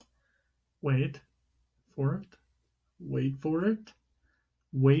Wait for it. Wait for it.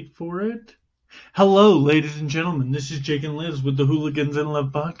 Wait for it. Hello, ladies and gentlemen. This is Jake and Liz with the Hooligans in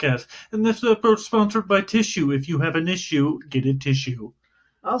Love podcast. And this episode is sponsored by Tissue. If you have an issue, get a tissue.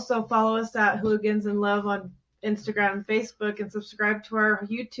 Also, follow us at Hooligans in Love on Instagram and Facebook, and subscribe to our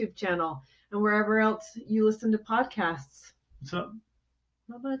YouTube channel and wherever else you listen to podcasts. What's up?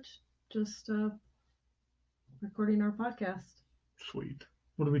 Not much. Just recording our podcast. Sweet.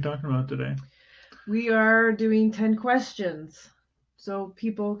 What are we talking about today? We are doing 10 questions so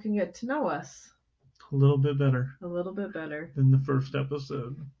people can get to know us A little bit better a little bit better than the first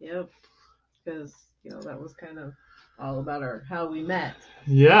episode. Yep. Because, that was kind of all about how we met.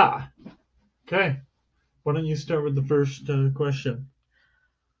 Yeah. Okay. Why don't you start with the first question?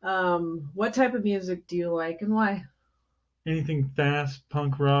 What type of music do you like and why? Anything fast,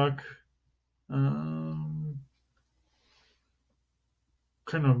 punk rock,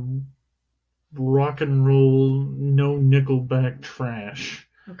 kind of rock and roll, no Nickelback trash.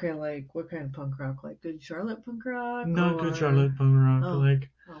 Okay, like what kind of punk rock? Like Good Charlotte punk rock? Not Good Charlotte punk rock, like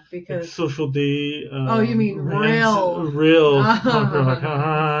Social D. You mean real punk rock?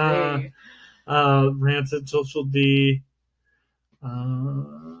 Rancid, Social D.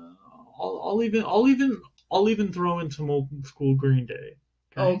 I'll even throw in some old school Green Day.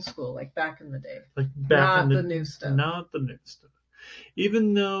 Okay? Old school, like back in the day. Like back in the new stuff. Not the new stuff.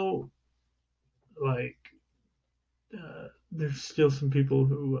 Even though, there's still some people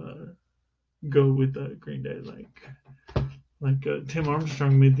who go with Green Day, like Tim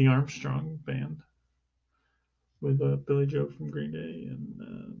Armstrong made the Armstrong band with Billy Joe from Green Day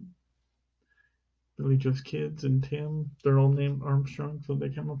and Billy Joe's kids and Tim. They're all named Armstrong, so they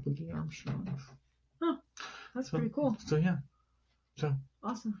came up with the Armstrongs. Huh, that's pretty cool. So yeah,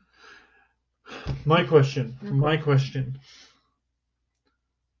 awesome. My question.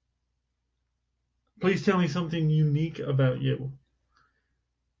 Please tell me something unique about you.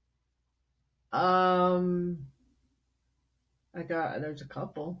 There's a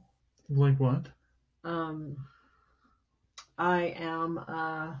couple. Like what? I am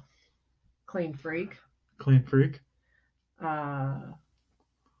a clean freak. Clean freak? I'm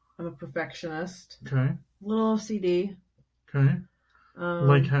a perfectionist. Okay. A little OCD. Okay.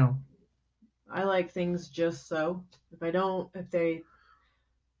 Like how? I like things just so. If they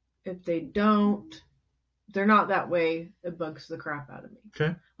don't, they're not that way, it bugs the crap out of me.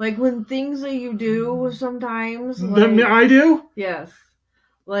 Okay. Like when things that you do sometimes. I do? Yes.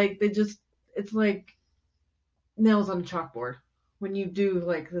 Like it's like nails on a chalkboard when you do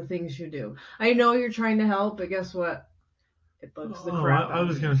like the things you do. I know you're trying to help, but guess what? It bugs the crap out of me. I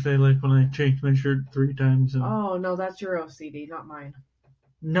was going to say like when I change my shirt 3 times. Oh, no, that's your OCD, not mine.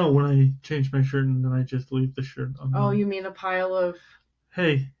 No, when I change my shirt and then I just leave the shirt on. You mean a pile of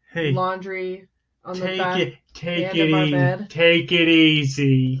laundry on the back take of our bed? Take it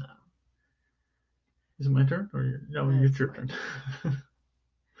easy. Is it my turn or your turn?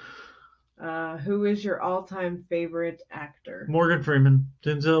 Who is your all-time favorite actor? Morgan Freeman,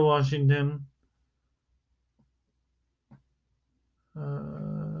 Denzel Washington.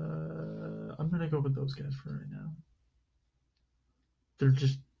 I'm gonna go with those guys for right now. They're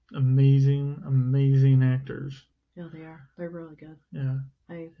just amazing actors. Yeah, they are. They're really good. Yeah.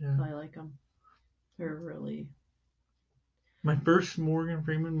 I like them. They're really... My first Morgan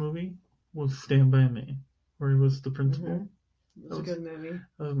Freeman movie was Stand By Me, where he was the principal. Mm-hmm. It was a good movie.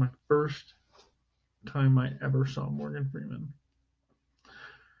 That was my first time I ever saw Morgan Freeman.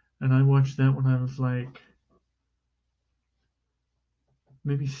 And I watched that when I was like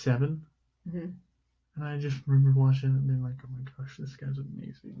maybe 7. Mm-hmm. And I just remember watching it and being like, oh my gosh, this guy's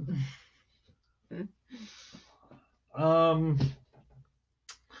amazing.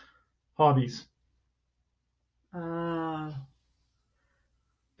 Hobbies.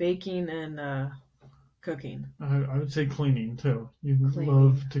 Baking and cooking. I would say cleaning too. You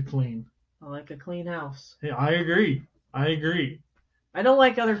love to clean. I like a clean house. Hey, I agree. I don't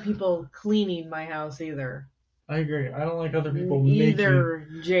like other people cleaning my house either. I agree. I don't like other people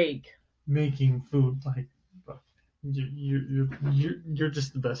Jake making food. Like you're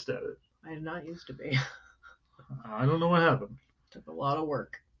just the best at it. I did not used to be. I don't know what happened. Took a lot of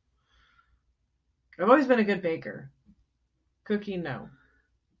work. I've always been a good baker. Cooking, no.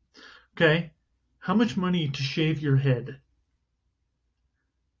 Okay. How much money to shave your head?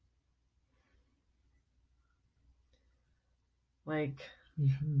 Like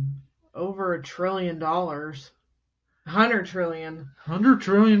over $1 trillion. $100 trillion. $100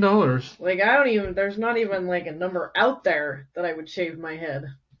 trillion. Like there's not even like a number out there that I would shave my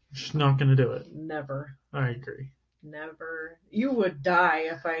head. Just not gonna do it. Never. I agree. Never. You would die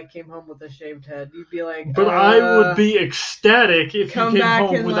if I came home with a shaved head. You'd be like, But I would be ecstatic if you come came back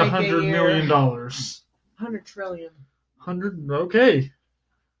home in with like a $100 year. million. 100 trillion. 100, okay.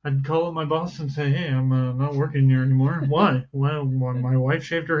 I'd call up my boss and say, hey, I'm not working here anymore. Why? Well, my wife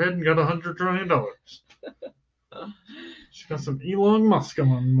shaved her head and got $100 trillion. She's got some Elon Musk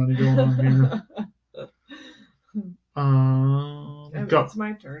money going on here. Go. It's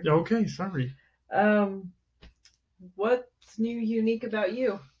my turn. Okay, sorry. What's unique about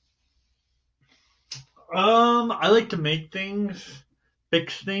you? I like to make things,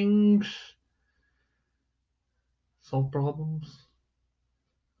 fix things, solve problems.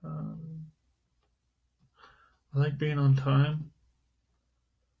 I like being on time.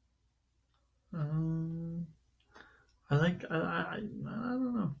 I don't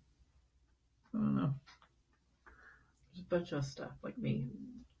know. There's a bunch of stuff like me.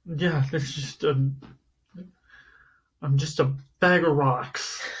 Yeah, there's just I'm just a bag of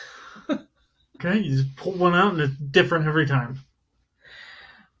rocks. Okay, you just pull one out and it's different every time.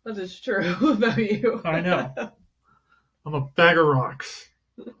 That is true about you. I know. I'm a bag of rocks.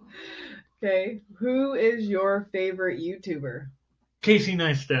 Okay, who is your favorite YouTuber? Casey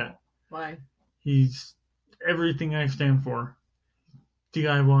Neistat. Why? He's everything I stand for.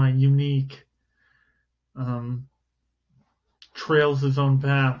 DIY, unique. Trails his own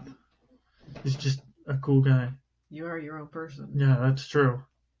path. He's just a cool guy. You are your own person. Yeah, that's true.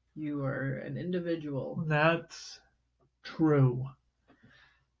 You are an individual. That's true.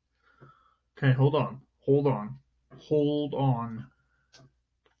 Okay, hold on.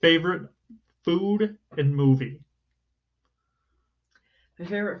 Favorite food and movie? My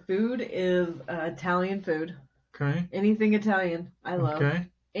favorite food is Italian food. Okay. Anything Italian, I love. Okay.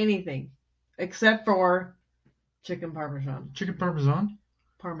 Anything. Except for chicken parmesan. Chicken parmesan?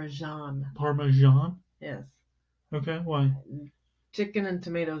 Parmesan. Parmesan? Yes. Okay, why? Chicken and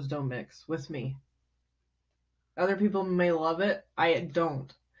tomatoes don't mix with me. Other people may love it. I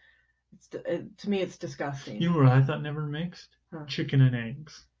don't. To me, it's disgusting. You know what I thought never mixed? Huh. Chicken and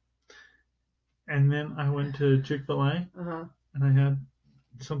eggs. And then I went to Chick-fil-A and I had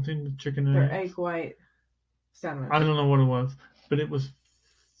something with chicken and Their eggs. egg white sandwich. I don't know what it was, but it was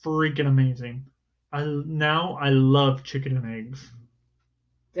freaking amazing. I love chicken and eggs.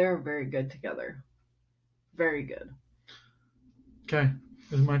 They're very good together. Very good. Okay.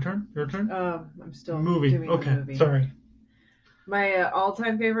 Is it my turn? Your turn? I'm still movie. doing Okay. the movie. Sorry. My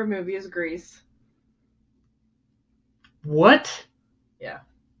all-time favorite movie is Grease. What? Yeah.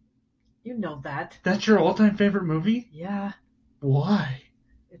 You know that. That's your all-time favorite movie? Yeah. Why?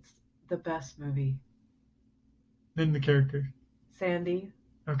 It's the best movie. Name the characters. Sandy.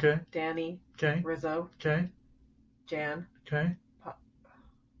 Okay. Danny. Okay. Rizzo. Okay. Jan. Okay.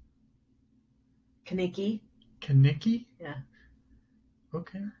 Kaneki. Kaneki? Yeah.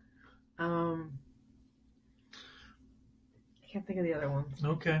 Okay. I can't think of the other ones.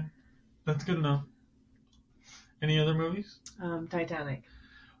 Okay. That's good enough. Any other movies? Titanic.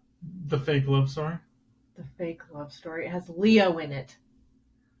 The Fake Love Story? The Fake Love Story. It has Leo in it.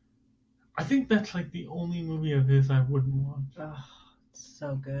 I think that's like the only movie of his I wouldn't watch. Oh, it's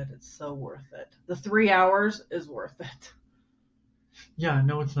so good. It's so worth it. The 3 hours is worth it. Yeah,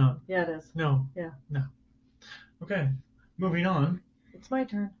 no, it's not. Yeah, it is. No. Yeah. No. Okay. Moving on. It's my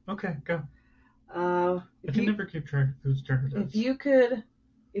turn. Okay, go. I can never keep track of whose turn it is.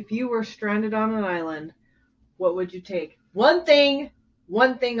 If you were stranded on an island, what would you take? One thing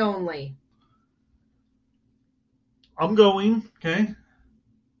only. I'm going, okay?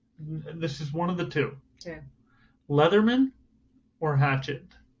 This is one of the two. Okay. Leatherman or Hatchet?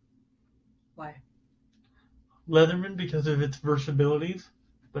 Why? Leatherman because of its versatilities,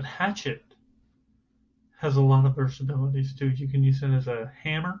 but Hatchet has a lot of versatilities too. You can use it as a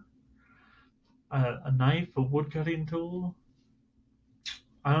hammer, a knife, a woodcutting tool.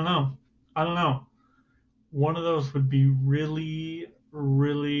 I don't know. One of those would be really,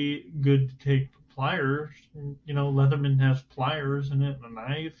 really good to take pliers. You know, Leatherman has pliers in it and a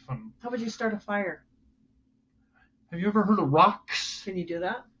knife. And how would you start a fire? Have you ever heard of rocks? Can you do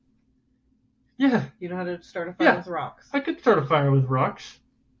that? Yeah. You know how to start a fire with rocks? I could start a fire with rocks.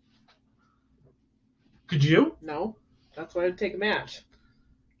 Could you? No. That's why I'd take a match.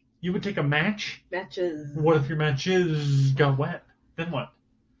 You would take a match? Matches. What if your matches got wet? Then what?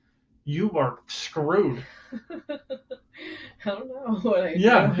 You are screwed. I don't know what I do.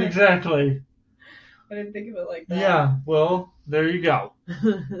 Yeah, exactly. I didn't think of it like that. Yeah, well, there you go.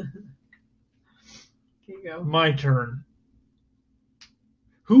 Here you go. My turn.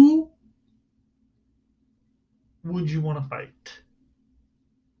 Who would you want to fight?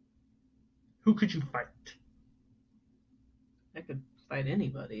 Who could you fight? I could fight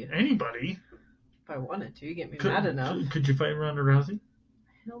anybody Anybody? if I wanted to. You get me mad enough. Could you fight Ronda Rousey?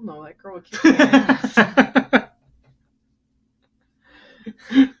 Hell no, that girl would kick my ass.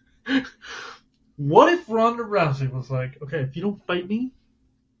 What if Ronda Rousey was like, okay, if you don't fight me,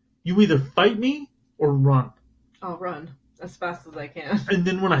 you either fight me or run. I'll run as fast as I can. And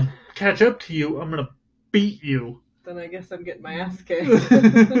then when I catch up to you, I'm going to beat you. Then I guess I'm getting my ass kicked.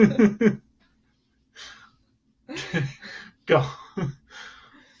 Go.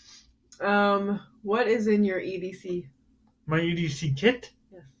 What is in your EDC? My EDC kit?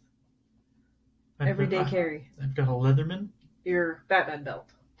 Yes. I've Everyday got, carry. I've got a Leatherman. Your Batman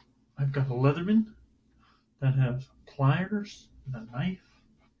belt. I've got a Leatherman that has pliers and a knife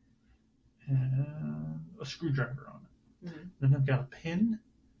and a screwdriver on it. Mm-hmm. Then I've got a pin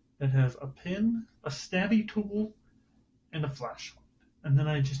that has a pin, a stabby tool, and a flashlight. And then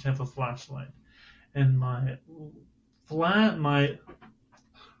I just have a flashlight. And my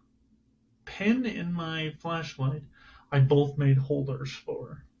pen and my flashlight, I both made holders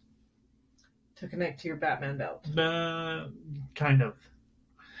for. To connect to your Batman belt. Kind of.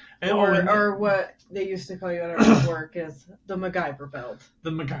 And, or what they used to call you at our work is the MacGyver belt. The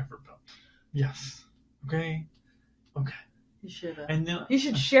MacGyver belt. Yes. Okay. You should. And then, you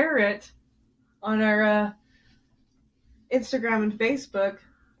should share it on our Instagram and Facebook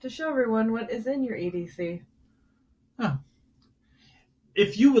to show everyone what is in your EDC. Oh.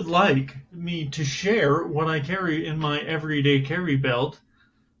 If you would like me to share what I carry in my everyday carry belt,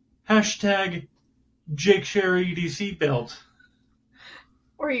 hashtag Jake Share EDC belt.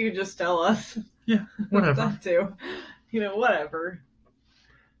 Or you just tell us. Yeah, whatever. That too. Whatever.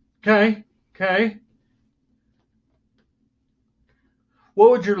 Okay.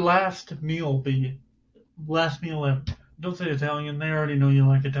 What would your last meal be? Last meal ever. Don't say Italian. They already know you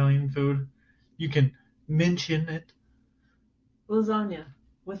like Italian food. You can mention it. Lasagna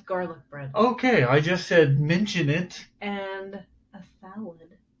with garlic bread. Okay, I just said mention it. And a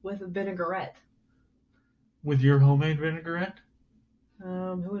salad with a vinaigrette. With your homemade vinaigrette?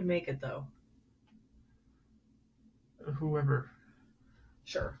 Who would make it though? Whoever.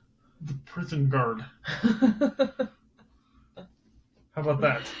 Sure. The prison guard. How about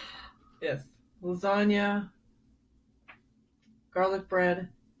that? Yes. Lasagna, garlic bread,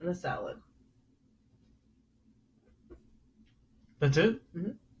 and a salad. That's it?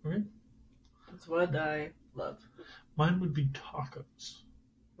 Mm-hmm. Okay. That's what I love. Mine would be tacos.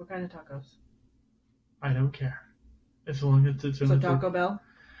 What kind of tacos? I don't care. As long as it's in So the Taco Bell?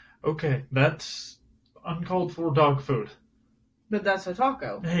 Okay, that's uncalled for dog food. But that's a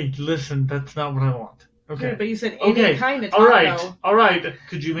taco. Hey, listen, that's not what I want. Okay. Sure, but you said any kind of taco. All right.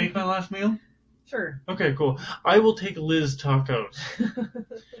 Could you make my last meal? Sure. Okay, cool. I will take Liz tacos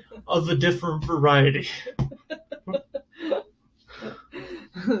of a different variety.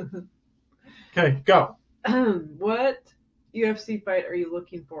 Okay, go. What UFC fight are you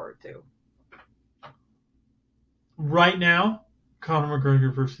looking forward to? Right now, Conor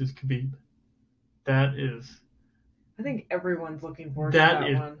McGregor versus Khabib. That is. I think everyone's looking forward to that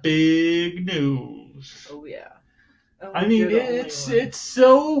is one. Big news. Oh yeah. I mean, it's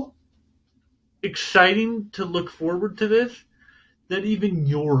so exciting to look forward to this that even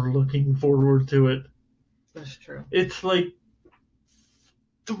you're looking forward to it. That's true. It's like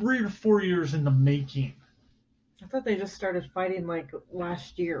 3 or 4 years in the making. I thought they just started fighting like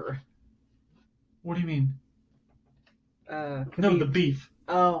last year. What do you mean? No, the beef.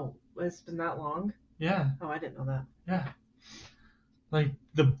 Oh, it's been that long? Yeah. Oh, I didn't know that. Yeah. Like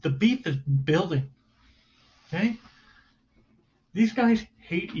the beef is building. Okay? These guys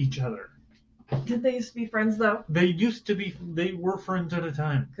hate each other. Did they used to be friends though? They were friends at a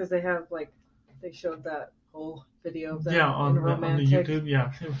time. Because they showed that whole video of them on the YouTube.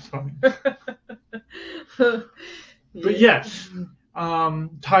 Yeah, it was funny. But yes,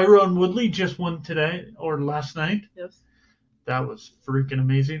 Tyron Woodley just won today or last night. Yes. That was freaking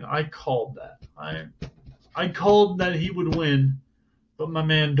amazing. I called that. I called that he would win, but my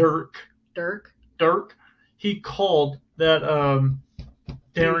man Dirk, he called that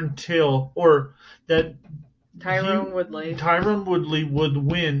Darren Till or that Tyron Woodley would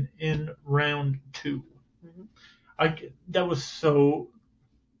win in round 2. Mm-hmm. That was so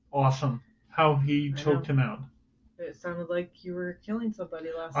awesome how he choked him out. It sounded like you were killing somebody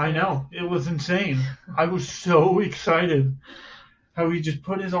last night. I know. It was insane. I was so excited how he just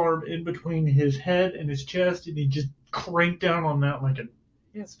put his arm in between his head and his chest and he just cranked down on that like a...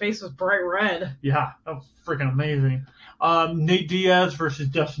 His face was bright red. Yeah, that was freaking amazing. Nate Diaz versus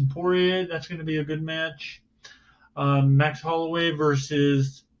Dustin Poirier. That's going to be a good match. Max Holloway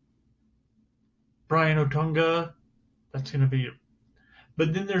versus Brian Otunga. That's gonna be.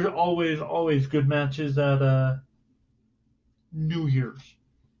 But then there's always good matches at New Year's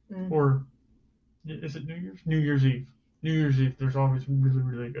or is it New Year's? New Year's Eve. New Year's Eve. There's always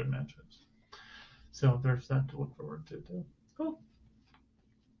really good matches. So there's that to look forward to too. Cool.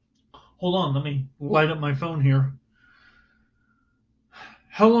 Hold on, let me light up my phone here.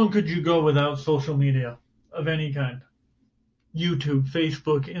 How long could you go without social media of any kind? YouTube,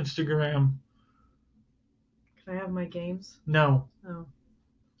 Facebook, Instagram. Can I have my games? No. Oh.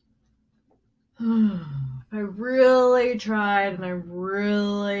 I really tried and I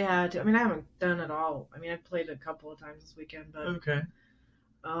really had to. I mean, I haven't done it all. I mean, I played a couple of times this weekend, but Okay.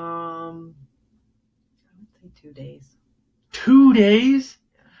 I would say 2 days. 2 days?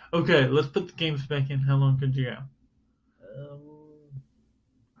 Okay, let's put the games back in. How long could you go?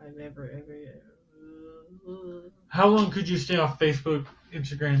 How long could you stay off Facebook,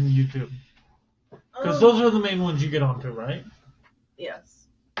 Instagram, and YouTube? Because those are the main ones you get onto, right? Yes.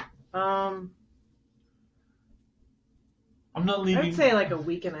 I'm not I leaving. would say like a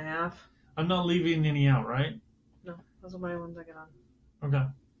week and a half. I'm not leaving any out, right? No, those are my ones I get on. Okay.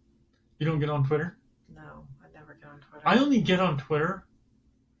 You don't get on Twitter? No, I never get on Twitter. I only get on Twitter.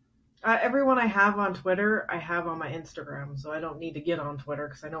 Everyone I have on Twitter, I have on my Instagram, so I don't need to get on Twitter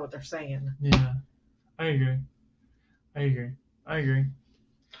because I know what they're saying. Yeah, I agree. I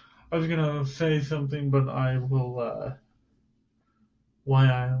was gonna say something, but I will. Why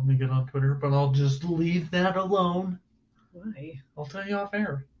I only get on Twitter, but I'll just leave that alone. Why? I'll tell you off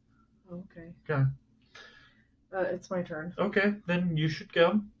air. Okay. Okay. It's my turn. Okay, then you should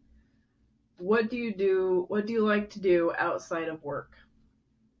go. What do you do? What do you like to do outside of work?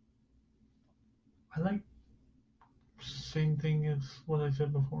 I like same thing as what I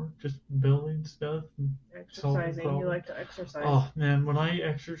said before, just building stuff. And Exercising. You like to exercise. Oh man, when I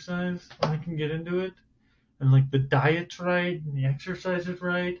exercise, when I can get into it, and like the diet's right and the exercise is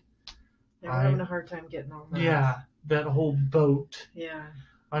right. Yeah, I'm having a hard time getting on that. Yeah, that whole boat. Yeah.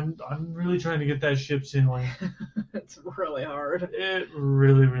 I'm really trying to get that ship sailing. It's really hard. It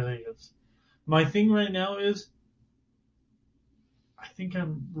really is. My thing right now is I think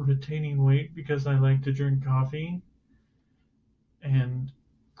I'm retaining weight because I like to drink coffee, and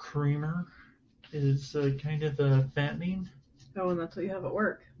creamer is kind of fattening. Oh, and that's what you have at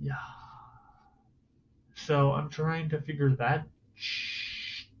work. Yeah. So I'm trying to figure that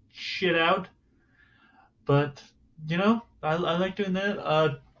shit out. But, you know, I like doing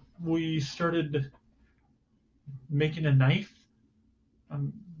that. We started making a knife.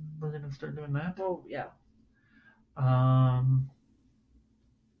 We're going to start doing that. Oh, yeah. I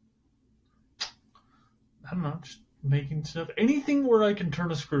don't know, just making stuff. Anything where I can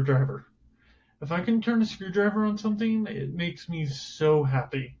turn a screwdriver. If I can turn a screwdriver on something, it makes me so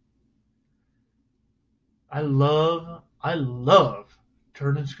happy. I love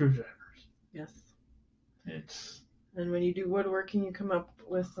turning screwdrivers. Yes. And when you do woodworking, you come up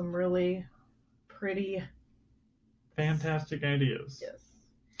with some really pretty, fantastic ideas. Yes.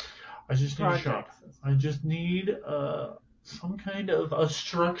 I just need a shop. I just need some kind of a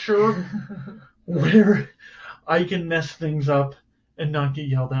structure where I can mess things up and not get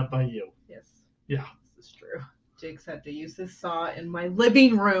yelled at by you. Yes. Yeah. This is true. Jake's had to use his saw in my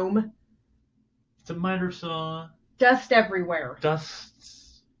living room. It's a miter saw. Dust everywhere.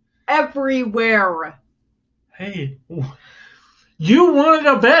 Dust. Everywhere. Hey, you wanted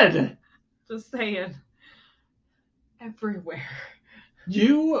a bed. Just saying. Everywhere.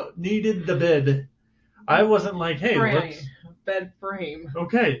 You needed the bed. I wasn't like, hey, let's... Bed frame.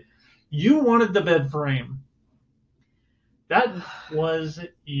 Okay. You wanted the bed frame. That was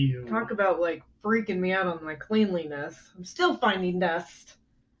you. Talk about, like, freaking me out on my cleanliness. I'm still finding dust.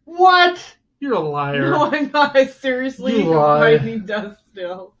 What? You're a liar. No, I'm not. I seriously am finding dust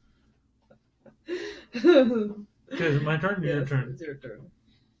still. Okay, is it my turn? Yes, your turn. It's your turn.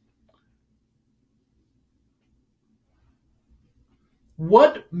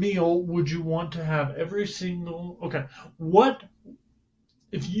 What meal would you want to have every single... Okay, what...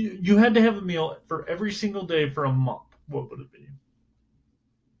 If you had to have a meal for every single day for a month, what would it be?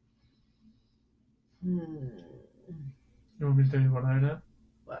 You want me to tell you what I'd have?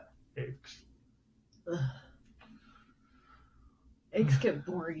 What? Eggs. Ugh. Eggs get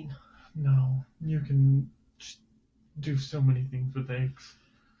boring. No, you can just do so many things with eggs.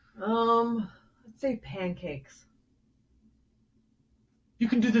 Let's say pancakes. You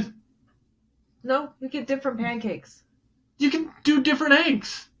can do this. No, you get different pancakes. You can do different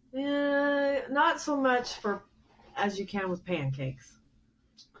eggs. Not so much as you can with pancakes.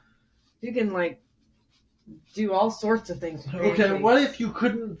 You can do all sorts of things with pancakes. Okay, what if you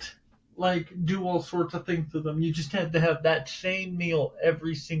couldn't like do all sorts of things to them. You just had to have that same meal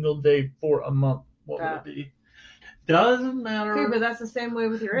every single day for a month. What would it be? Doesn't matter. Okay, but that's the same way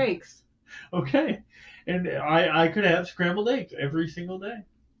with your eggs. Okay. And I could have scrambled eggs every single day.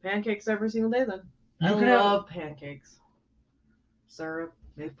 Pancakes every single day then. You I could love pancakes. Syrup,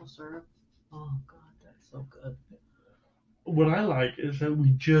 maple syrup. Oh God, that's so good. What I like is that we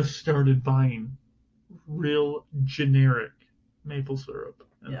just started buying real generic maple syrup.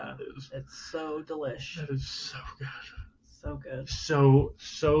 And Yeah. It's so delish. That is so good. So good. So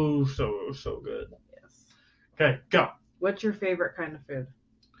good. Yes. Okay, go. What's your favorite kind of food?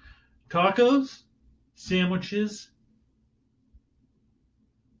 Tacos, sandwiches,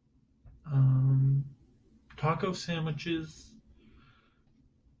 taco sandwiches,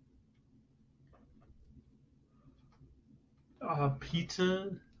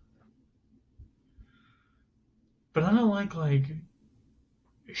 pizza, but I don't like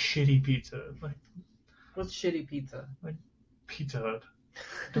shitty pizza, like What's shitty pizza? Like Pizza Hut.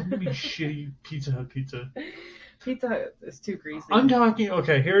 Don't give me shitty Pizza Hut pizza. Pizza Hut is too greasy. I'm talking.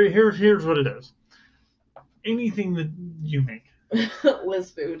 Okay, here's what it is. Anything that you make.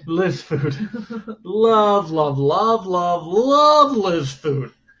 Liz food. Liz food. Love Liz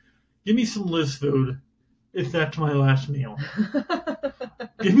food. Give me some Liz food if that's my last meal.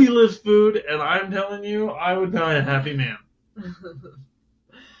 Give me Liz food, and I'm telling you, I would die a happy man.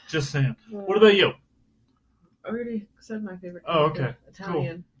 Just saying. What about you? I already said my favorite. Oh, okay.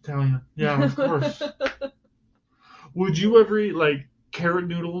 Italian. Cool. Italian. Yeah, of course. Would you ever eat carrot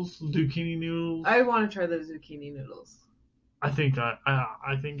noodles, zucchini noodles? I want to try the zucchini noodles. I think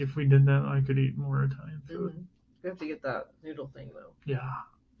if we did that, I could eat more Italian food. Mm-hmm. We have to get that noodle thing though. Yeah.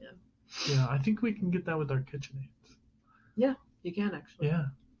 Yeah, I think we can get that with our KitchenAids. Yeah, you can actually. Yeah.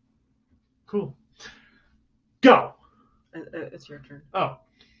 Cool. Go. It's your turn. Oh.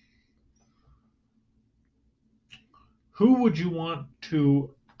 Who would you want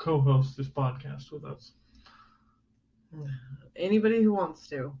to co-host this podcast with us? Anybody who wants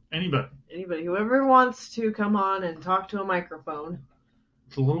to. Anybody. Whoever wants to come on and talk to a microphone.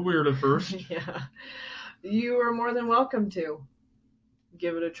 It's a little weird at first. Yeah. You are more than welcome to.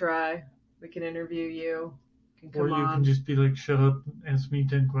 Give it a try. We can interview you. You can come or you on. can just be like, shut up, ask me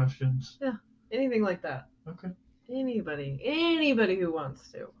 10 questions. Yeah. Anything like that. Okay. Anybody who wants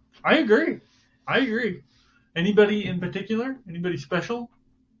to. I agree. Anybody in particular? Anybody special?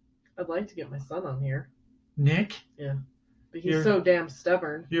 I'd like to get my son on here. Nick? Yeah. But he's so damn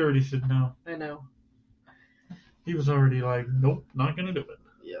stubborn. He already said no. I know. He was already like, nope, not going to do it.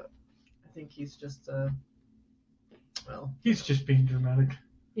 Yeah. I think he's just, he's just being dramatic.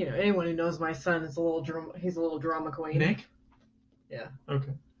 You know, anyone who knows my son is he's a little drama queen. Nick? Yeah.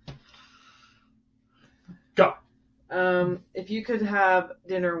 Okay. Go. If you could have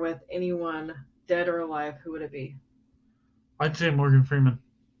dinner with anyone, dead or alive, who would it be? I'd say Morgan Freeman.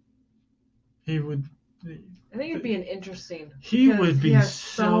 He would. I think it'd be an interesting. He would be he has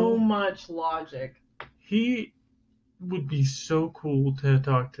so much logic. He would be so cool to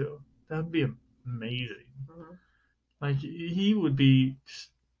talk to. That'd be amazing. Mm-hmm. Like he would be.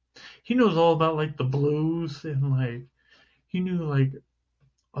 He knows all about the blues and he knew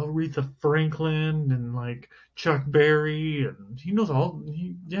Aretha Franklin and Chuck Berry and he knows all.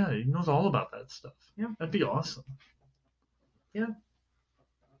 He knows all about that stuff. Yeah, that'd be awesome. Yeah.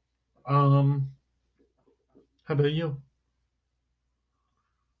 How about you?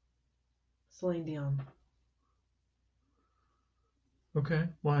 Celine Dion. Okay,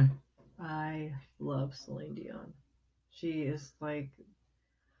 why? I love Celine Dion. She is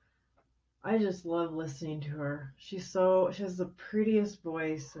I just love listening to her. She has the prettiest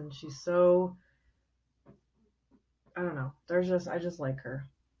voice and she's so, I don't know. I just like her.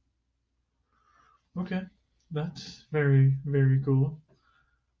 Okay. That's very, very cool.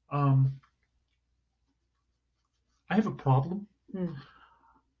 I have a problem.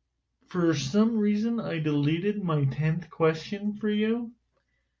 For some reason, I deleted my 10th question for you.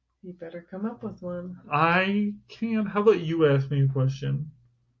 You better come up with one. I can't. How about you ask me a question?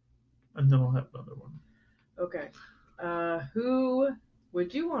 And then I'll have another one. Okay. Who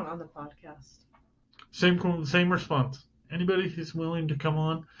would you want on the podcast? Same response. Anybody who's willing to come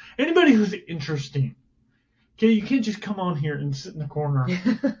on. Anybody who's interesting. Okay, you can't just come on here and sit in the corner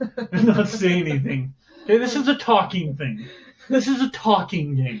and not say anything. Okay, this is a talking thing. This is a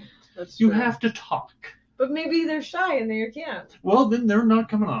talking game. That's you true. have to talk. But maybe they're shy and they can't. Well, then they're not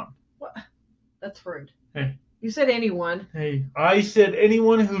coming on. What? That's rude. Hey. You said anyone. Hey, I said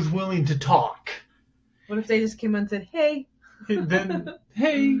anyone who's willing to talk. What if they just came and said, hey? Then,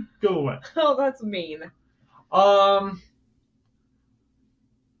 hey, go away. Oh, that's mean.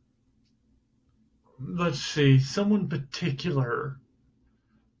 let's see, someone particular.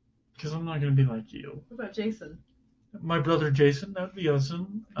 Because I'm not going to be like you. What about Jason? My brother Jason, that would be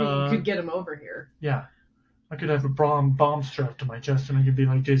awesome. You could get him over here. Yeah. I could have a bomb strapped to my chest and I could be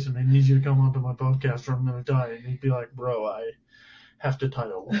like, Jason, I need you to come onto my podcast or I'm going to die. And he'd be like, bro, I have to tie a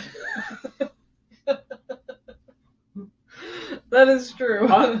rope. That is true.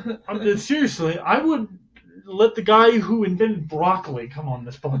 Seriously, I would let the guy who invented broccoli come on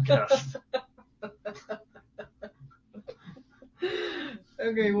this podcast.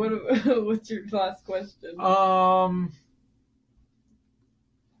 Okay, what's your last question?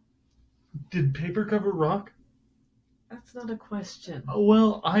 Did paper cover rock? That's not a question.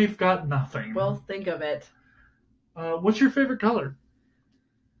 Well, I've got nothing. Well, think of it. What's your favorite color?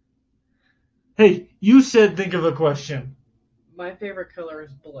 Hey, you said think of a question. My favorite color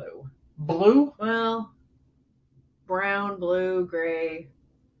is blue. Blue? Well, brown, blue, gray.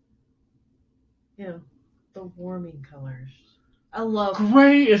 You know, the warming colors. I love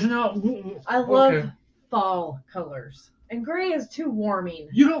gray is not. I love fall colors. And gray is too warming.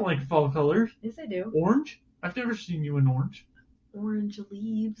 You don't like fall colors? Yes, I do. Orange? I've never seen you in orange. Orange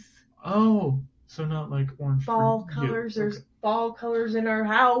leaves. Oh, so not like orange. Fall colors. There's fall colors in our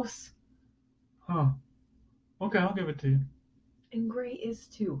house. Huh. Okay, I'll give it to you. And gray is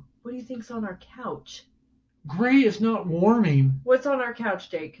too. What do you think's on our couch? Gray is not warming. What's on our couch,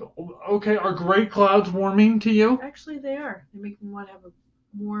 Jake? Okay, are gray clouds warming to you? Actually, they are. They make me want to have a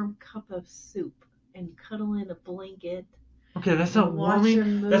warm cup of soup and cuddle in a blanket. Okay, that's not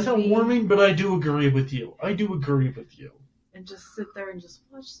warming. That's not warming, but I do agree with you. And just sit there and just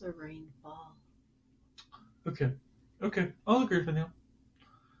watch the rain fall. Okay, I'll agree with you.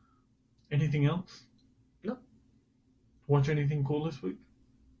 Anything else? Nope. Watch anything cool this week?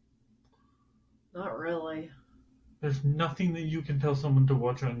 Not really. There's nothing that you can tell someone to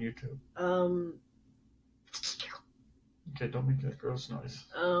watch on YouTube. Okay, don't make that gross noise.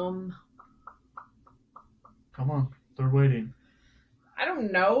 Come on, they're waiting. I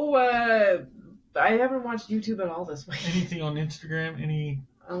don't know. I haven't watched YouTube at all this week. Anything on Instagram? Any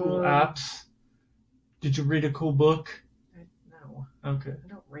cool apps? Did you read a cool book? No. Okay. I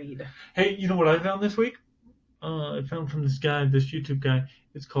don't read. Hey, you know what I found this week? I found from this YouTube guy.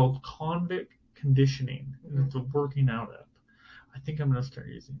 It's called Convict Conditioning. Mm-hmm. It's a working out app. I think I'm going to start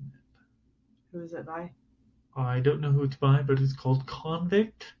using it. Who is it by? I don't know who it's by, but it's called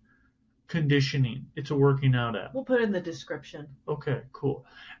Convict Conditioning. It's a working out app. We'll put it in the description. Okay, cool.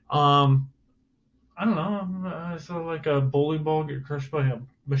 I don't know. I saw like a bowling ball get crushed by a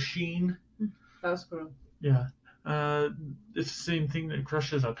machine. That was cool. Yeah. It's the same thing that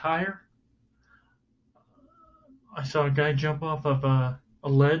crushes a tire. I saw a guy jump off of a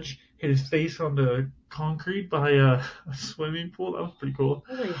ledge, hit his face on the concrete by a swimming pool. That was pretty cool.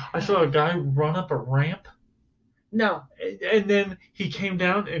 I saw a guy run up a ramp. No. And then he came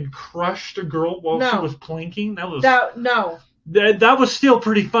down and crushed a girl while she was planking. That was still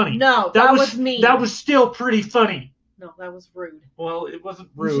pretty funny. No, that was mean. That was still pretty funny. No, that was rude. Well, it wasn't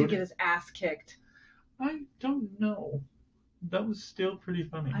rude. He should get his ass kicked. I don't know. That was still pretty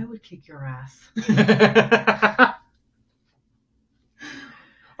funny. I would kick your ass.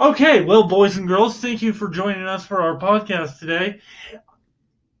 Okay, well, boys and girls, thank you for joining us for our podcast today.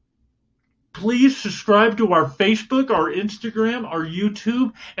 Please subscribe to our Facebook, our Instagram, our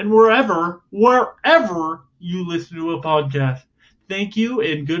YouTube, and wherever you listen to a podcast. Thank you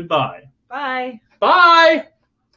and goodbye. Bye. Bye.